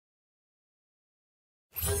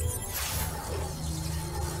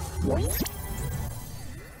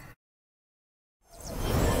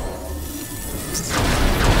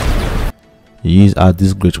Here's how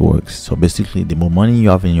this glitch works. So basically, the more money you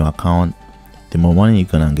have in your account, the more money you're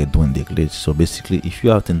gonna get doing the glitch. So basically, if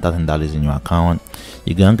you have $10,000 in your account,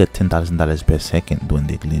 you're gonna get $10,000 per second doing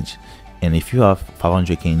the glitch. And if you have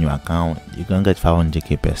 500k in your account, you're gonna get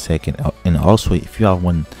 500k per second. And also, if you have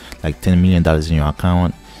 $10 million in your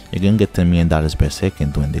account, you're gonna get $10 million per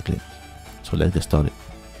second doing the glitch. So let's get started.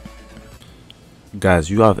 Guys,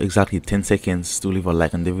 you have exactly 10 seconds to leave a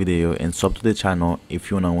like on the video and sub to the channel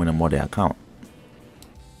if you wanna win a model account.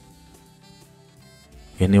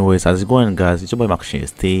 Anyways, how's it going, guys? It's your boy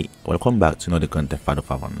Ps4. Welcome back to another content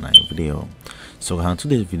 505 online video. So on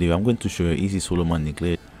today's video, I'm going to show you easy solo money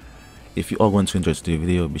glitch. If you are going to enjoy today's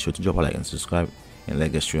video, be sure to drop a like and subscribe, and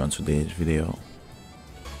let's get straight on today's video.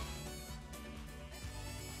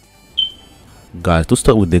 Guys, to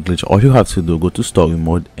start with the glitch, all you have to do, go to story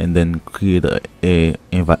mode and then create a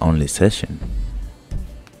invite only session.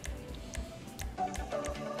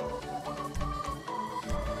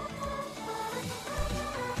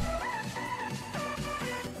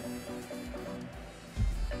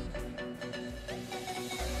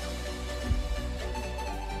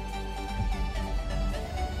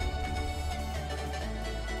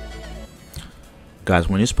 Guys,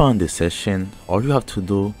 when you spawn this session, all you have to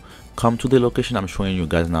do, come to the location I'm showing you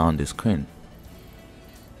guys now on the screen.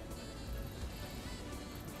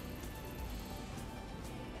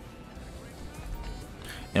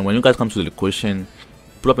 And when you guys come to the location,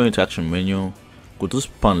 pull up your interaction menu, go to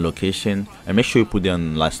spawn location, and make sure you put it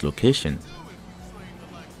on the last location.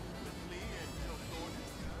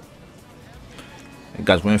 And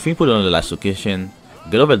guys, when you put it on the last location,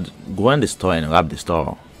 get over, go in the store and grab the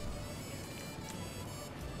store.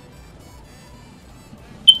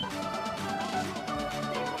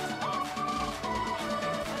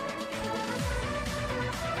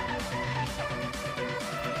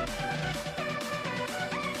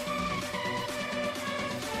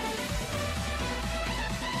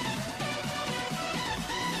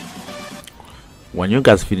 When you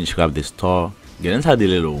guys finish grab the store, get inside the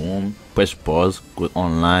little room, press pause, go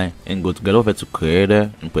online, and get over to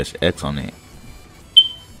creator and press X on it.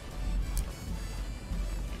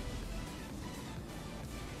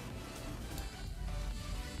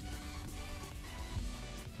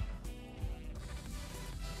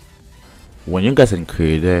 When you guys in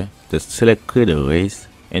creator, just select create a race,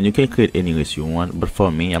 and you can create any race you want, but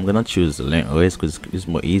for me, I'm gonna choose the lane race because it's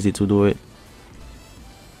more easy to do it.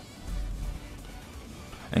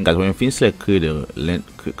 And guys, when you finish, select create a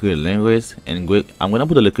lane race, and go, I'm gonna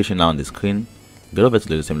put the location now on the screen. Get over to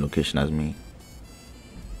the same location as me.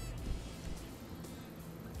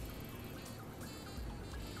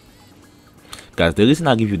 Guys, the reason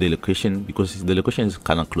I give you the location because the location is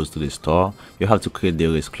kind of close to the store. You have to create the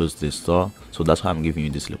race close to the store, so that's why I'm giving you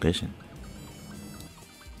this location.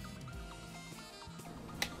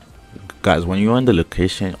 Guys, when you're on the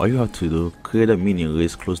location, all you have to do, create a mini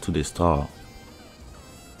race close to the store.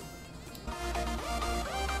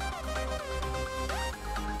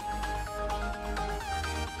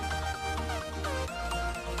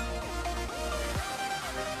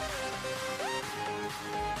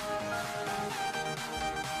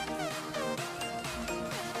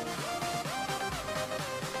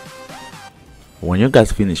 When you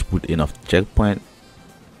guys finish put enough checkpoint,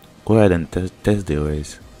 go ahead and test the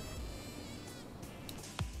race.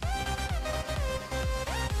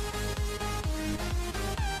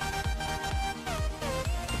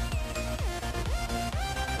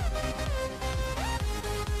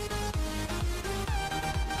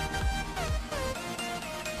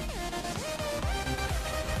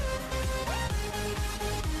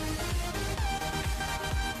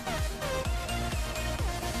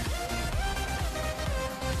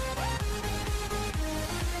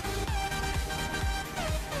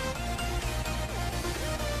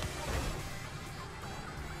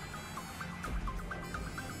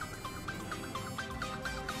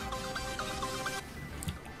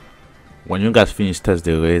 When you guys finish test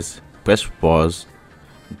the race, press pause,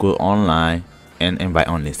 go online, and invite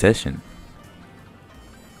only session.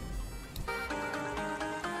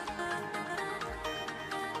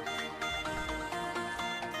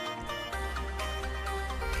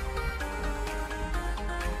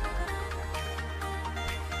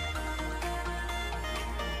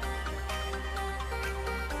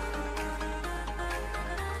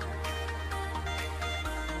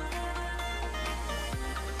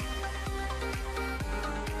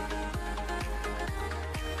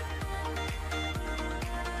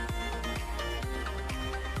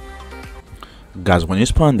 Guys, when you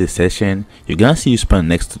spawn this session, you're gonna see you spawn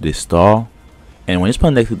next to the store, and when you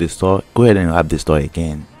spawn next to the store, go ahead and grab the store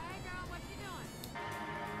again.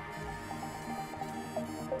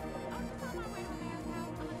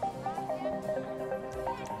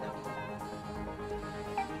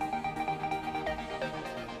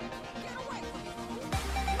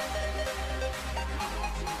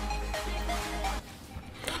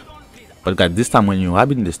 But guys, this time when you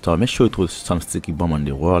grab in the store, make sure you throw some sticky bomb on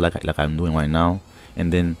the wall like I'm doing right now.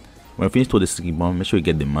 And then when you finish throw the sticky bomb, make sure you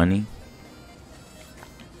get the money.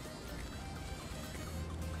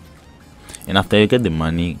 And after you get the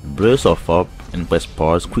money, blow yourself up and press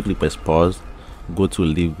pause. Quickly press pause. Go to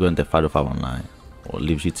leave Grand Theft Auto 5 Online or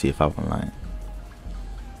leave GTA 5 Online.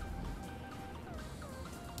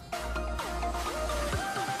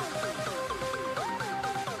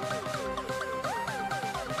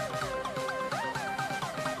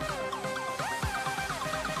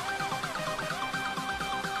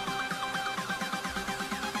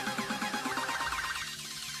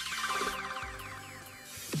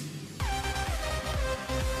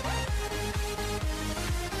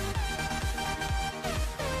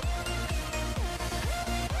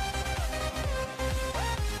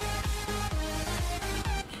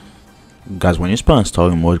 Guys, when you spawn in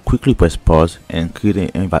story mode, quickly press pause and create an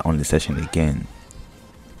invite only session again.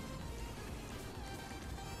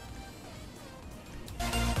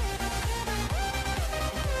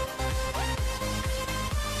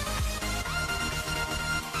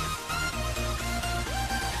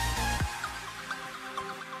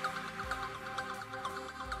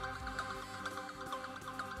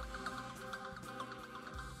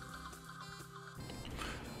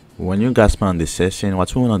 When you guys spawn this session,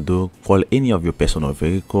 what you wanna do, call any of your personal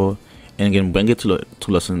vehicle and again bring it to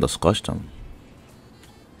Los Angeles Custom.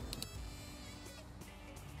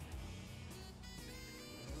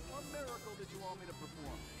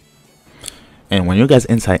 And when you guys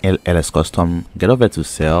inside LS Custom, get over to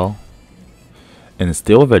sell and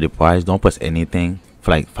stay over the price. Don't press anything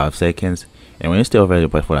for like 5 seconds. And when you stay over the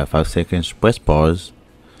price for like 5 seconds, press pause,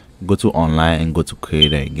 go to online and go to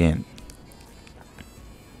creator again.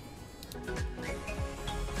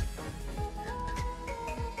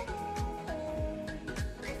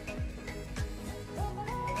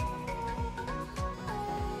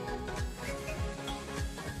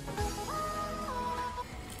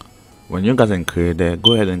 When you guys in creator,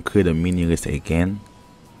 go ahead and create a mini list again.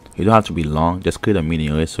 You don't have to be long, just create a mini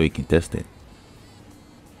list so you can test it.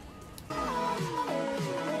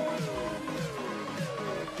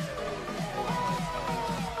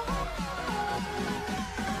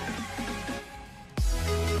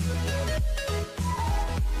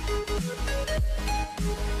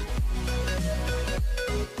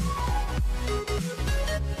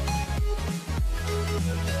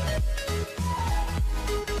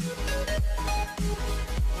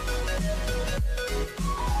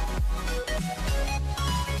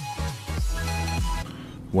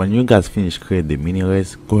 When you guys finish create the mini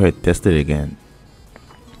list, go ahead test it again.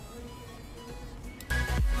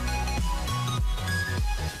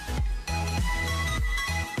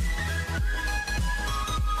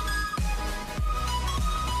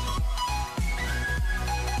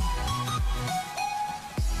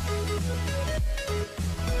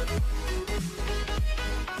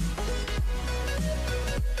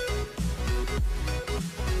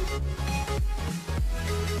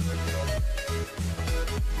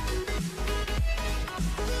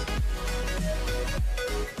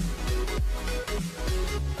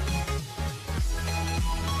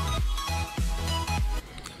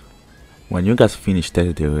 When you guys finish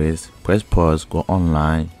testing the race, press pause, go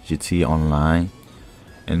online, GTA Online,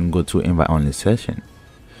 and go to invite only session.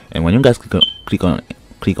 And when you guys click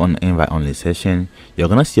on invite only session, you're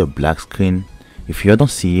gonna see a black screen. If you don't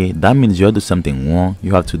see it, that means you do something wrong.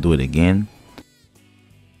 You have to do it again.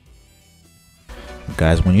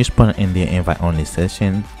 Guys, when you spawn in the invite only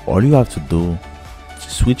session, all you have to do is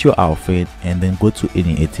switch your outfit and then go to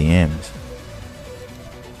any ATMs.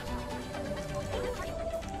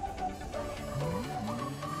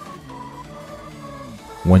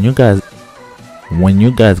 When you guys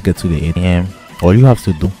get to the ATM, all you have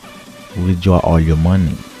to do is withdraw all your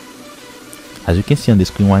money. As you can see on the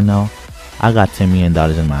screen right now, I got $10 million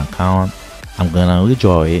in my account. I'm gonna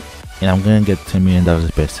withdraw it and I'm gonna get $10 million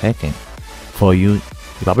per second. For you,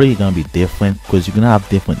 it's probably gonna be different because you're gonna have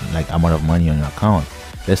different like amount of money on your account.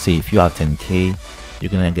 Let's say if you have 10k,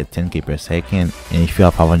 you're gonna get 10k per second, and if you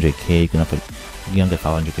have 500k, you're gonna get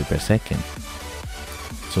 500k per second.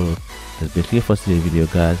 So that's basically it for today's video,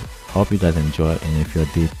 guys. Hope you guys enjoy, and if you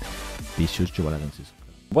did, be sure to like and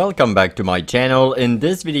subscribe. Welcome back to my channel. In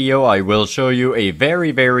this video I will show you a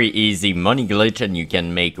very easy money glitch, and you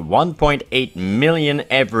can make 1.8 million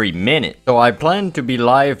every minute. So I plan to be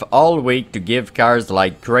live all week to give cars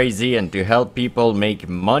like crazy and to help people make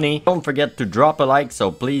money. Don't forget to drop a like,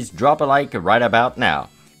 so please drop a like right about now.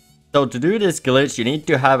 So to do this glitch you need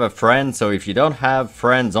to have a friend. So if you don't have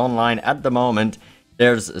friends online at the moment,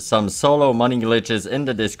 there's some solo money glitches in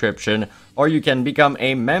the description, or you can become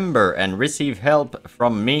a member and receive help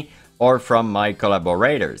from me or from my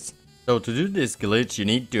collaborators. So to do this glitch you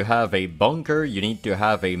need to have a bunker, you need to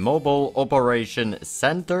have a mobile operation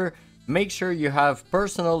center. Make sure you have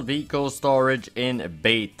personal vehicle storage in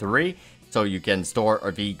Bay 3, so you can store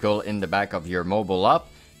a vehicle in the back of your mobile app.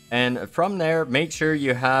 And from there, make sure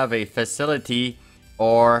you have a facility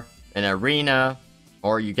or an arena,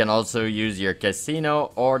 or you can also use your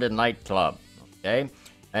casino or the nightclub, okay?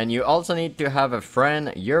 And you also need to have a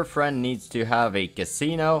friend. Your friend needs to have a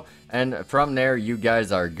casino, and from there you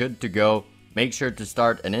guys are good to go. Make sure to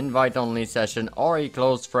start an invite-only session or a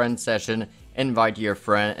close friend session. Invite your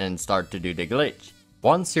friend and start to do the glitch.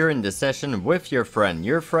 Once you're in the session with your friend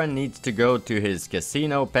needs to go to his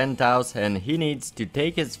casino penthouse, and he needs to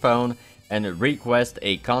take his phone and request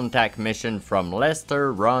a contact mission from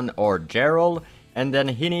Lester, Ron, or Gerald. And then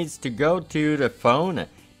he needs to go to the phone,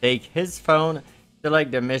 take his phone,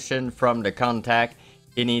 select the mission from the contact.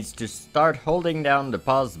 He needs to start holding down the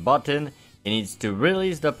pause button. He needs to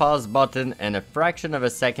release the pause button, and a fraction of a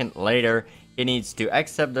second later, he needs to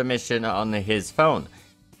accept the mission on his phone.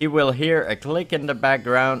 He will hear a click in the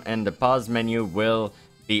background and the pause menu will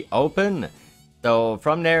be open. So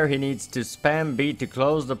from there he needs to spam B to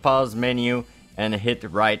close the pause menu and hit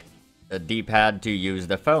right D-pad to use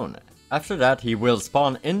the phone. After that he will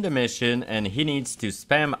spawn in the mission, and he needs to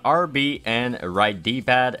spam RB and right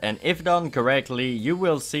D-pad, and if done correctly you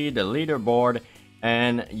will see the leaderboard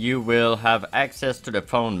and you will have access to the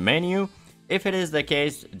phone menu. If it is the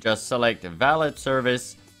case, just select valet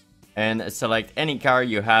service and select any car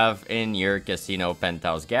you have in your casino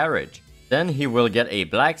penthouse garage. Then he will get a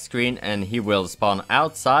black screen and he will spawn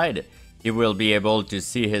outside. He will be able to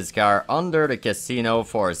see his car under the casino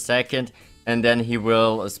for a second, and then he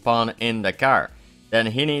will spawn in the car. Then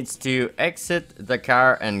he needs to exit the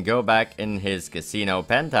car and go back in his casino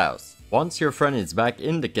penthouse. Once your friend is back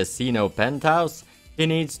in the casino penthouse, he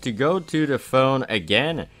needs to go to the phone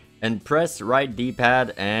again and press right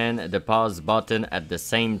D-pad and the pause button at the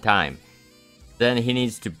same time. Then he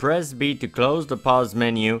needs to press B to close the pause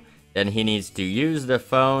menu. Then he needs to use the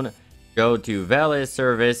phone, go to valet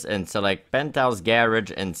service and select penthouse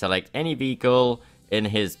garage and select any vehicle in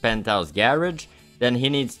his penthouse garage. Then he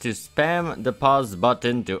needs to spam the pause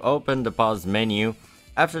button to open the pause menu.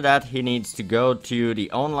 After that he needs to go to the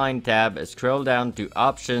online tab, scroll down to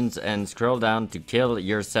options and scroll down to kill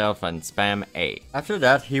yourself and spam A. After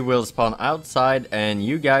that he will spawn outside, and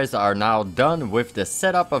you guys are now done with the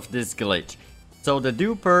setup of this glitch. So the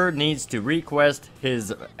duper needs to request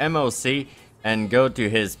his MOC and go to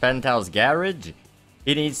his penthouse garage.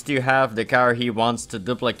 He needs to have the car he wants to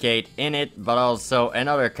duplicate in it, but also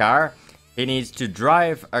another car. He needs to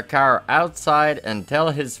drive a car outside and tell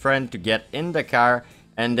his friend to get in the car,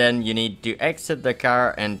 and then you need to exit the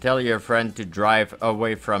car and tell your friend to drive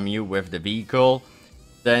away from you with the vehicle.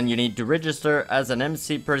 Then you need to register as an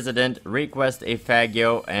MC President, request a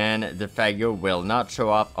Fagio, and the Fagio will not show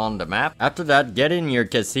up on the map. After that, get in your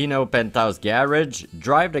casino penthouse garage,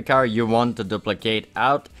 drive the car you want to duplicate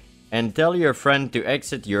out, and tell your friend to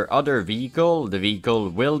exit your other vehicle. The vehicle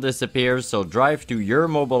will disappear, so drive to your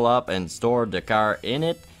mobile app and store the car in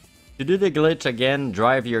it. To do the glitch again,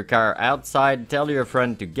 drive your car outside, tell your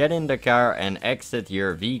friend to get in the car and exit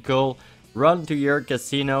your vehicle. Run to your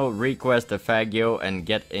casino, request a Fagio and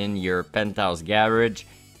get in your penthouse garage.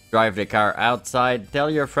 Drive the car outside, tell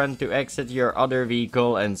your friend to exit your other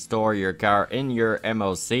vehicle and store your car in your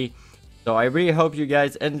MOC. So I really hope you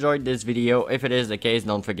guys enjoyed this video. If it is the case,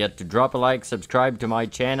 don't forget to drop a like, subscribe to my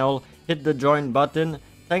channel, hit the join button.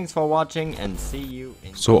 Thanks for watching and see you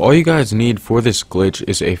in... So all you guys need for this glitch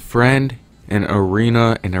is a friend, an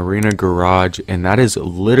arena garage, and that is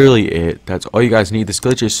literally it. That's all you guys need. This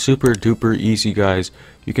glitch is super duper easy, guys.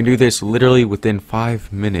 You can do this literally within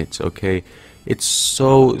 5 minutes, okay? It's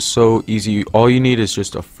so easy. All you need is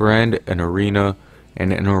just a friend, an arena,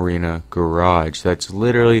 and an arena garage. That's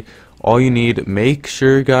literally all you need. Make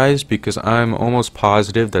sure, guys, because I'm almost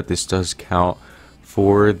positive that this does count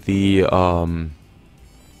for the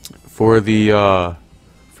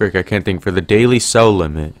frick, I can't think, for the daily sell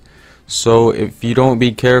limit. So if you don't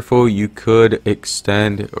be careful, you could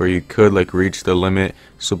extend, or you could like reach the limit,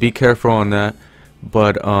 so be careful on that.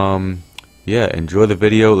 But yeah, enjoy the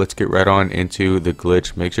video. Let's get right on into the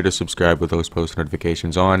glitch. Make sure to subscribe with those post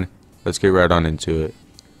notifications on. Let's get right on into it.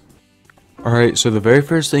 Alright, so the very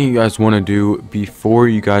first thing you guys want to do before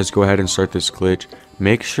you guys go ahead and start this glitch,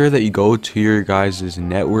 make sure that you go to your guys'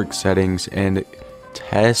 network settings and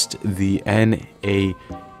test the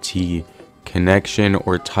NAT connection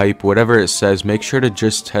or type, whatever it says. Make sure to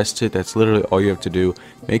just test it. That's literally all you have to do.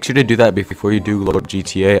 Make sure to do that before you do load up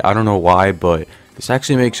GTA. I don't know why, but this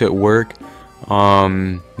actually makes it work.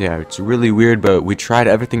 Yeah, it's really weird, but we tried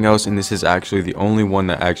everything else and this is actually the only one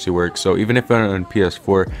that actually works. So even if you're on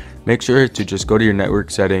PS4, make sure to just go to your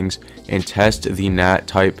network settings and test the NAT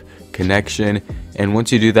type connection. And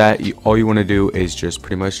once you do that, all you want to do is just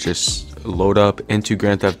pretty much just load up into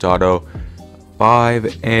Grand Theft Auto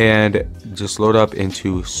 5 and just load up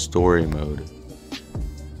into story mode.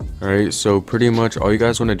 Alright, so pretty much all you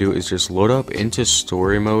guys want to do is just load up into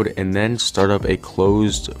story mode and then start up a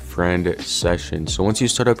closed friend session. So once you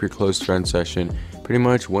start up your closed friend session, pretty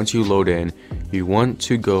much once you load in, you want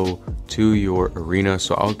to go to your arena.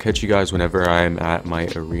 So I'll catch you guys whenever I'm at my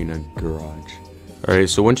arena garage.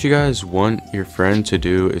 Alright, so what you guys want your friend to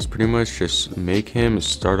do is pretty much just make him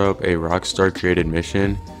start up a Rockstar created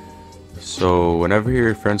mission. So whenever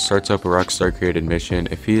your friend starts up a Rockstar created mission,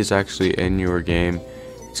 if he is actually in your game,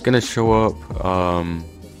 it's gonna show up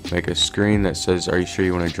like a screen that says, are you sure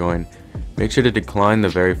you want to join? Make sure to decline the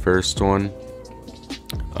very first one.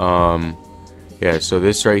 Yeah, so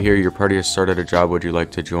this right here, your party has started a job, would you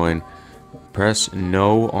like to join? Press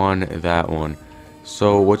no on that one.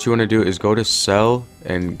 So what you want to do is go to sell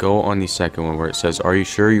and go on the second one where it says, are you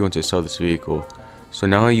sure you want to sell this vehicle? So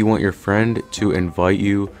now you want your friend to invite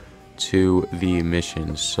you to the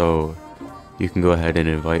mission. So you can go ahead and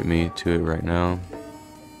invite me to it right now.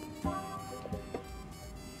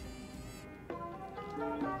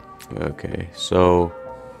 Okay, so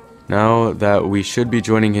now that we should be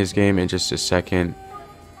joining his game in just a second,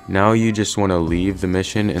 now you just want to leave the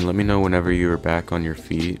mission and let me know whenever you are back on your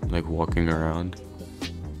feet, like walking around.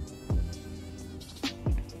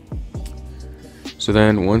 So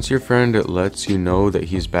then once your friend lets you know that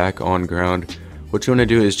he's back on ground, what you want to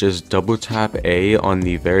do is just double tap A on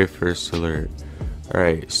the very first alert.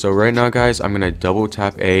 Alright, so right now guys, I'm going to double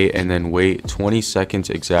tap A and then wait 20 seconds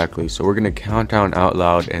exactly. So we're going to count down out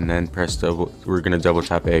loud and then we're going to double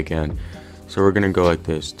tap A again. So we're going to go like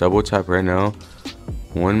this. Double tap right now.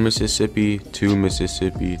 1 Mississippi, 2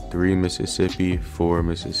 Mississippi, 3 Mississippi, 4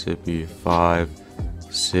 Mississippi, 5,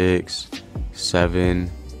 6, 7,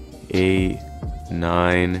 8,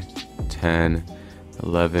 9, 10,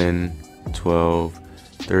 11, 12,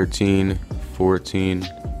 13, 14,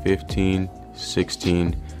 15,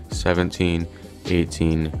 16, 17,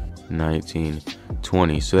 18, 19,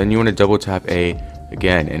 20. So then you want to double tap A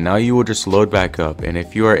again, and now you will just load back up. And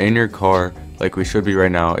if you are in your car like we should be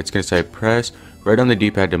right now, it's going to say press right on the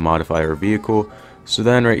D-pad to modify our vehicle. So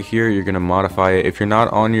then right here you're going to modify it. If you're not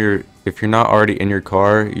already in your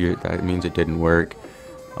car, that means it didn't work.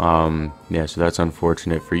 Yeah, so that's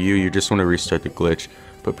unfortunate for you. You just want to restart the glitch.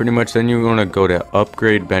 But pretty much then you want to go to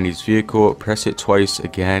upgrade Benny's vehicle, press it twice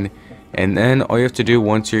again, and then all you have to do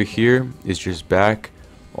once you're here is just back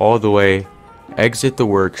all the way, exit the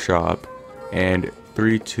workshop, and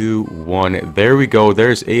 3, 2, 1. There we go.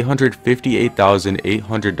 There's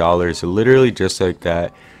 $858,800, literally just like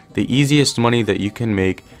that. The easiest money that you can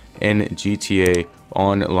make in GTA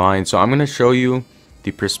Online. So I'm going to show you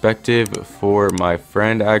the perspective for my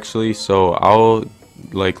friend actually. So I'll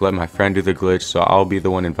let my friend do the glitch. So I'll be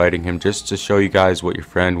the one inviting him just to show you guys what your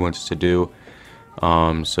friend wants to do.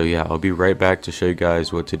 So yeah, I'll be right back to show you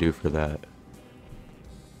guys what to do for that.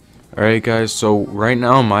 Alright guys, so right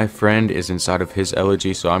now my friend is inside of his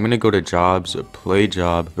LG, so I'm going to go to jobs, play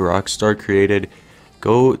job, Rockstar created,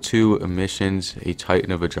 go to missions, a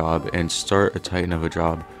titan of a job, and start a titan of a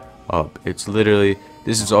job up. It's literally,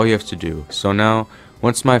 this is all you have to do. So now,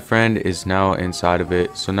 once my friend is now inside of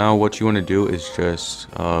it, so now what you want to do is just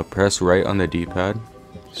press right on the D-pad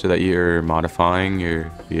so that you're modifying your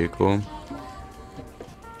vehicle.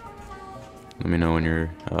 Let me know when you're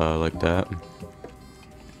like that.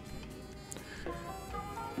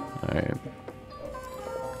 Alright.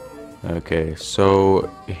 Okay, so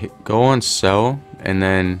go on sell and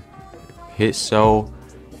then hit sell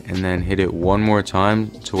and then hit it one more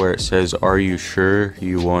time to where it says, are you sure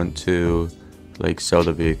you want to sell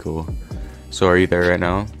the vehicle? So are you there right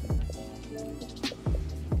now?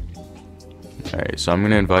 Alright, so I'm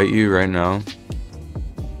gonna invite you right now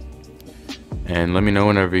and let me know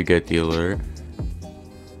whenever you get the alert.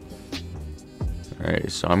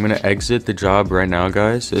 Alright, so I'm gonna exit the job right now,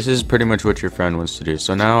 guys. This is pretty much what your friend wants to do.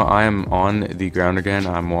 So now I am on the ground again.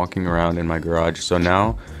 I'm walking around in my garage. So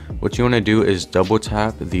now what you want to do is double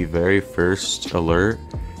tap the very first alert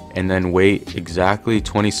and then wait exactly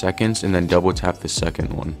 20 seconds and then double tap the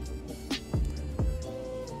second one.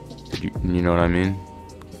 You know what I mean?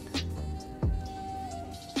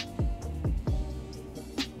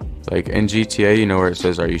 Like in GTA, you know where it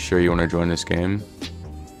says, "Are you sure you want to join this game?"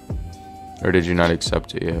 Or did you not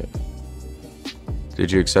accept it yet?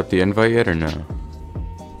 Did you accept the invite yet or no?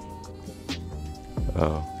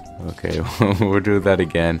 Oh, okay. We'll do that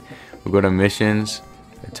again. We'll go to missions,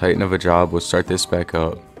 a titan of a job. We'll start this back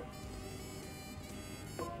up.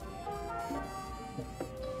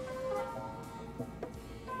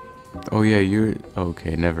 Oh yeah, you're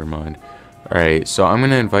okay. Never mind. All right, so I'm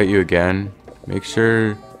gonna invite you again. Make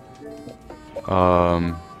sure.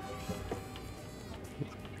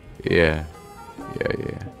 Yeah.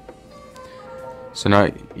 So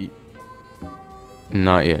not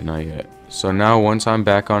yet. So now once I'm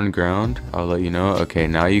back on ground, I'll let you know. Okay,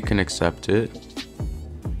 now you can accept it.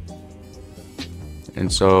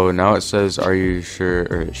 And so now it says, "Are you sure?"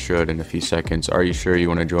 Or it should in a few seconds. "Are you sure you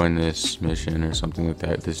want to join this mission?" or something like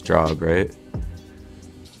that. This job, right?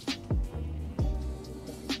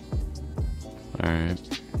 All right.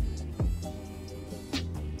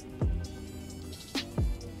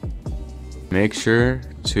 Make sure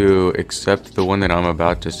to accept the one that I'm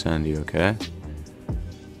about to send you, okay?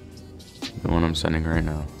 The one I'm sending right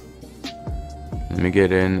now. Let me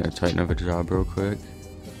get in a titan of a job real quick.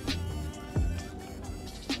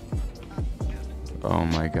 Oh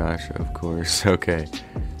my gosh, of course. Okay.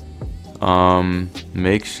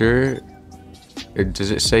 Make sure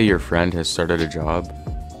does it say your friend has started a job?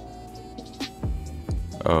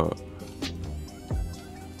 Oh.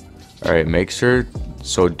 Alright, make sure.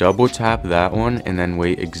 So double tap that one and then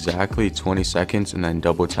wait exactly 20 seconds and then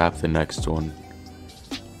double tap the next one.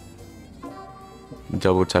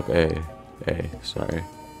 Double tap A, sorry.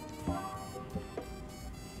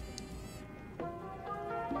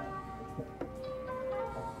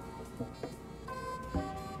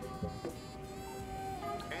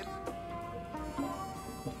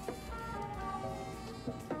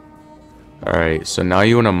 Alright, so now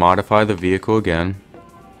you want to modify the vehicle again.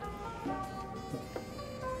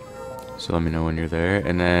 So let me know when you're there.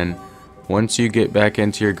 And then once you get back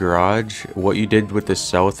into your garage, what you did with the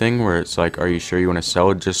sell thing where it's like, "Are you sure you want to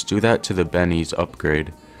sell?" just do that to the Benny's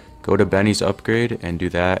upgrade. Go to Benny's upgrade and do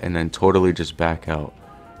that and then totally just back out.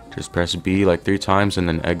 Just press B like 3 times and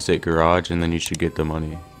then exit garage and then you should get the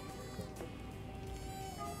money.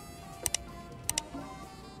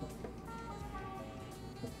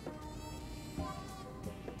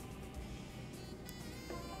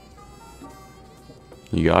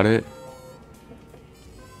 You got it?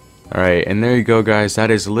 Alright, and there you go, guys. That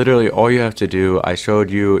is literally all you have to do. I showed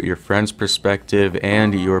you your friend's perspective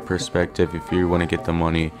and your perspective if you want to get the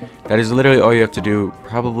money. That is literally all you have to do.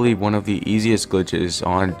 Probably one of the easiest glitches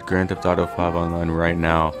on Grand Theft Auto 5 Online right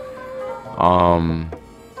now.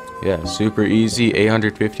 Yeah, super easy.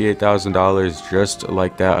 $858,000 just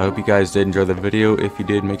like that. I hope you guys did enjoy the video. If you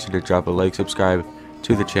did, make sure to drop a like, subscribe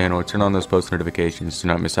to the channel, turn on those post notifications to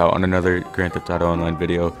not miss out on another Grand Theft Auto Online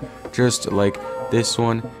video just like this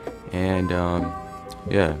one. And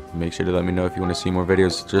yeah, make sure to let me know if you want to see more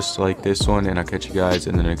videos just like this one, and I'll catch you guys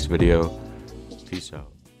in the next video. Peace out.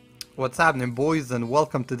 What's happening, boys, and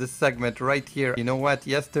welcome to this segment right here. You know what,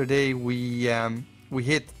 yesterday we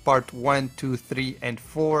hit part 1, 2, 3 and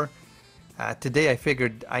 4. Today I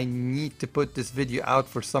figured I need to put this video out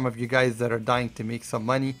for some of you guys that are dying to make some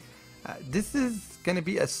money. This is gonna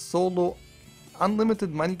be a solo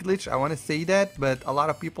unlimited money glitch. I want to say that, but a lot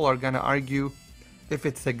of people are gonna argue if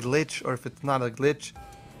it's a glitch or if it's not a glitch.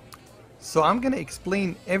 So I'm gonna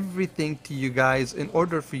explain everything to you guys in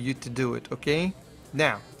order for you to do it, okay?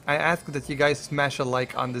 Now, I ask that you guys smash a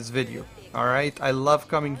like on this video, alright? I love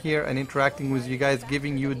coming here and interacting with you guys,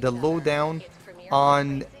 giving you the lowdown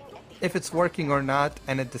on if it's working or not,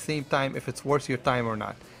 and at the same time if it's worth your time or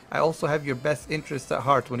not. I also have your best interests at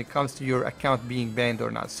heart when it comes to your account being banned or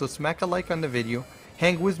not. So smack a like on the video,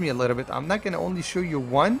 hang with me a little bit. I'm not gonna only show you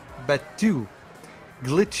 1 but 2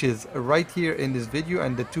 glitches right here in this video,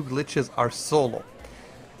 and the 2 glitches are solo.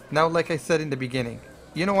 Now, like I said in the beginning,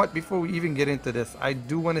 you know what, before we even get into this, I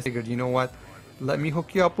do want to figure, you know what, let me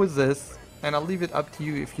hook you up with this, and I'll leave it up to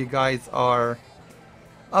you if you guys are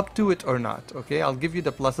up to it or not, okay? I'll give you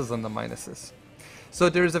the pluses and the minuses. So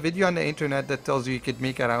there's a video on the internet that tells you could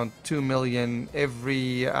make around 2 million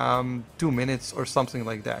every 2 minutes or something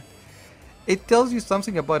like that. It tells you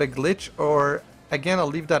something about a glitch or again, I'll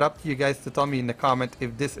leave that up to you guys to tell me in the comment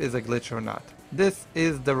if this is a glitch or not. This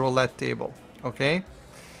is the roulette table, okay?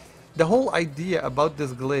 The whole idea about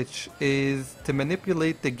this glitch is to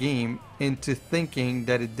manipulate the game into thinking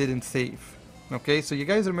that it didn't save. Okay, so you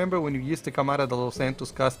guys remember when we used to come out of the Los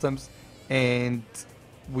Santos customs and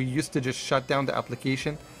we used to just shut down the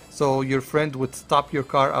application? So your friend would stop your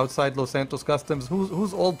car outside Los Santos customs.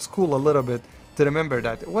 Who's old school a little bit to remember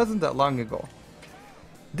that? It wasn't that long ago.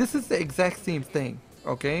 This is the exact same thing,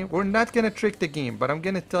 okay? We're not gonna trick the game, but I'm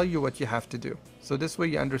gonna tell you what you have to do. So this way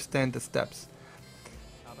you understand the steps.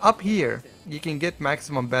 Up here, you can get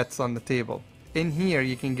maximum bets on the table. In here,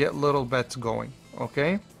 you can get little bets going,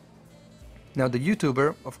 okay? Now the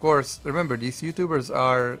YouTuber, of course, remember these YouTubers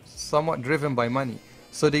are somewhat driven by money,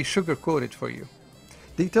 so they sugarcoat it for you.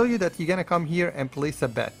 They tell you that you're gonna come here and place a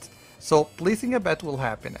bet. So placing a bet will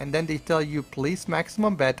happen, and then they tell you place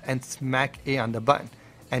maximum bet and smack A on the button.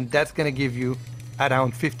 And that's gonna give you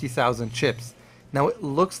around 50,000 chips. Now it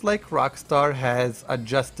looks like Rockstar has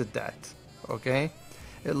adjusted that, okay?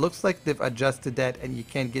 It looks like they've adjusted that and you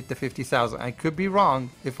can't get the 50,000. I could be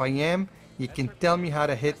wrong. If I am, you can tell me how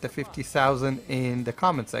to hit the 50,000 in the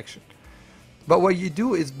comment section. But what you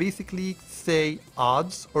do is basically say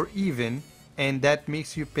odds or even, and that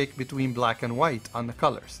makes you pick between black and white on the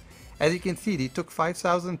colors. As you can see, they took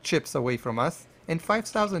 5,000 chips away from us, and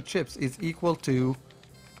 5,000 chips is equal to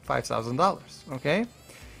 $5,000, okay?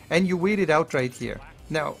 And you wait it out right here.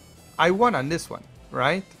 Now, I won on this one,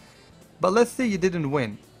 right? But let's say you didn't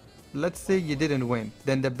win. Let's say you didn't win.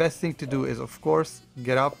 Then the best thing to do is, of course,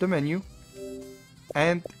 get out the menu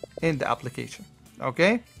and in the application,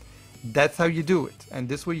 okay? That's how you do it. And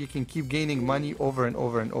this way you can keep gaining money over and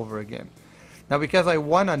over and over again. Now, because I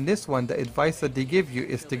won on this one, the advice that they give you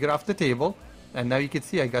is to get off the table. And now you can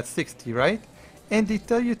see I got 60, right? And they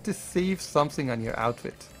tell you to save something on your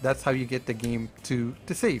outfit. That's how you get the game to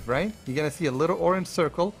save, right? You're gonna see a little orange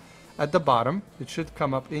circle at the bottom. It should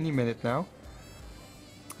come up any minute now.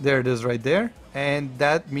 There it is right there. And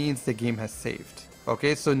that means the game has saved.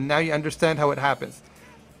 Okay, so now you understand how it happens.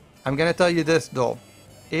 I'm gonna tell you this though.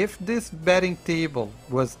 If this betting table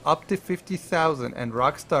was up to 50,000 and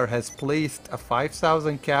Rockstar has placed a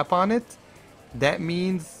 5,000 cap on it, that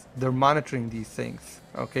means they're monitoring these things.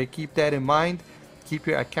 Okay, keep that in mind. Keep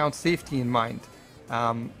your account safety in mind.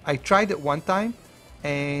 I tried it one time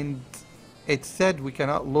and it said we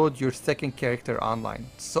cannot load your second character online.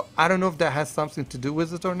 So I don't know if that has something to do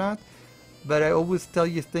with it or not, but I always tell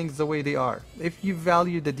you things the way they are. If you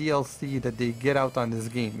value the DLC that they get out on this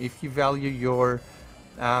game, if you value your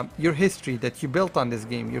history that you built on this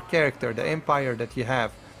game, your character, the empire that you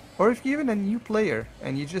have, or if you're even a new player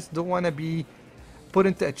and you just don't want to be put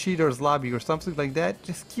into a cheater's lobby or something like that,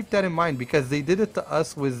 just keep that in mind, because they did it to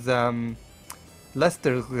us with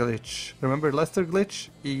Lester glitch. Remember Lester glitch?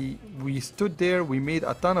 We stood there, we made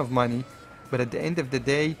a ton of money, but at the end of the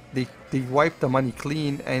day they wiped the money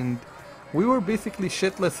clean, and we were basically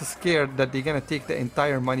shitless scared that they're gonna take the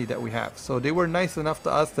entire money that we have. So they were nice enough to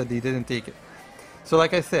us that they didn't take it. So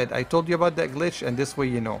like I said, I told you about that glitch, and this way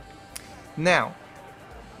you know. Now,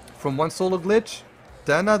 from one solo glitch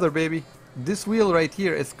to another, baby. This wheel right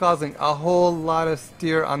here is causing a whole lot of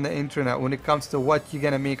stir on the internet when it comes to what you're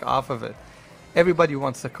gonna make off of it. Everybody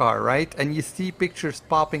wants a car, right? And you see pictures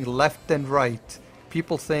popping left and right.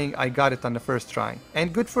 People saying, I got it on the first try.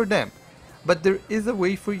 And good for them. But there is a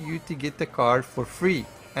way for you to get the car for free.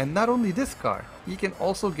 And not only this car, you can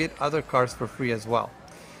also get other cars for free as well.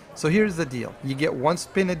 So here's the deal. You get one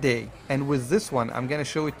spin a day. And with this one, I'm gonna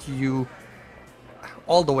show it to you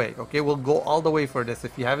all the way, okay? We'll go all the way for this.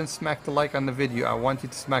 If you haven't smacked a like on the video, I want you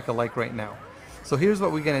to smack a like right now. So here's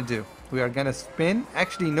what we're gonna do. We are gonna spin.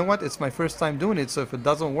 Actually, you know what? It's my first time doing it, so if it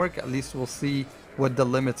doesn't work, at least we'll see what the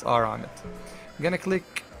limits are on it. I'm gonna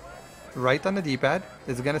click right on the D-pad.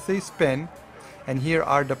 It's gonna say spin, and here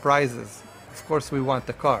are the prizes. Of course, we want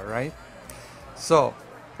the car, right? So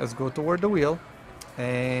let's go toward the wheel,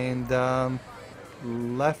 and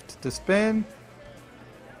left to spin.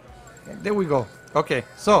 And there we go. Okay,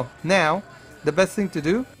 so now the best thing to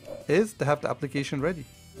do is to have the application ready,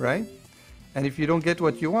 right? And if you don't get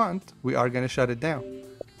what you want, we are going to shut it down.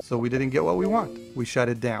 So we didn't get what we want. We shut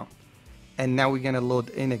it down. And now we're going to load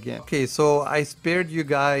in again. Okay, so I spared you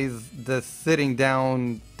guys the sitting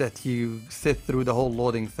down that you sit through the whole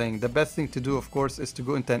loading thing. The best thing to do, of course, is to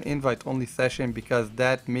go into an invite-only session, because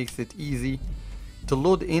that makes it easy to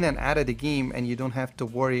load in and out of the game, and you don't have to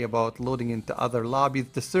worry about loading into other lobbies.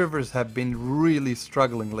 The servers have been really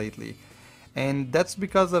struggling lately, and that's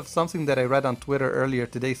because of something that I read on Twitter earlier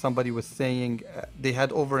today. Somebody was saying they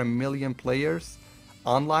had over 1 million players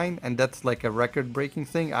online, and that's like a record-breaking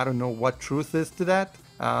thing. I don't know what truth is to that,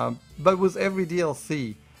 but with every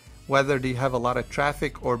DLC, whether they have a lot of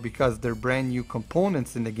traffic or because they're brand new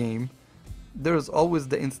components in the game, there's always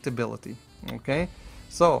the instability. Okay,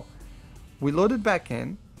 so we loaded back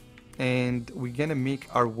in and we're gonna make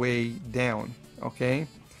our way down. Okay,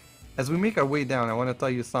 as we make our way down, I want to tell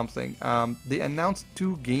you something. They announced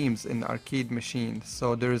 2 games in arcade machine.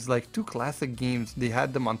 So there's like 2 classic games. They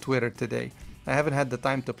had them on Twitter today. I haven't had the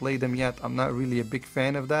time to play them yet. I'm not really a big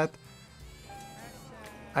fan of that.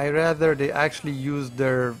 I rather they actually use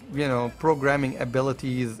their, you know, programming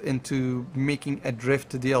abilities into making a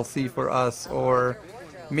drift DLC for us, or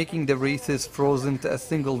making the races frozen to a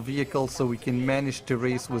single vehicle so we can manage to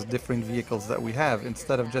race with different vehicles that we have,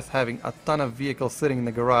 instead of just having a ton of vehicles sitting in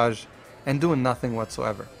the garage and doing nothing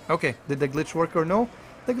whatsoever. Okay, did the glitch work or no?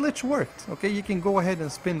 The glitch worked. Okay, you can go ahead and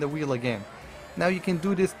spin the wheel again. Now you can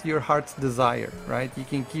do this to your heart's desire, right? You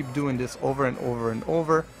can keep doing this over and over and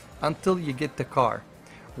over until you get the car.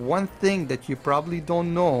 One thing that you probably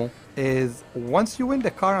don't know is once you win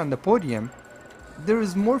the car on the podium, there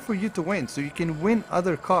is more for you to win, so you can win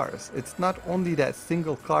other cars. It's not only that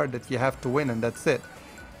single car that you have to win and that's it.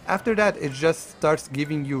 After that, it just starts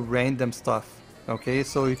giving you random stuff. Okay,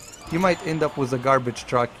 so you might end up with a garbage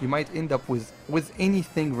truck, you might end up with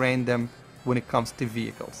anything random when it comes to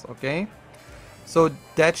vehicles. Okay, so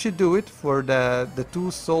that should do it for the 2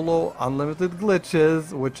 solo unlimited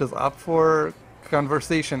glitches, which is up for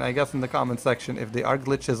conversation, I guess, in the comment section if they are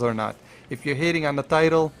glitches or not. If you're hating on the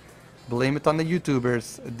title, blame it on the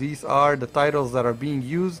YouTubers. These are the titles that are being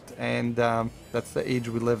used, and that's the age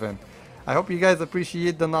we live in. I hope you guys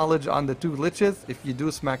appreciate the knowledge on the 2 glitches. If you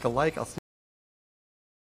do, smack a like. I'll see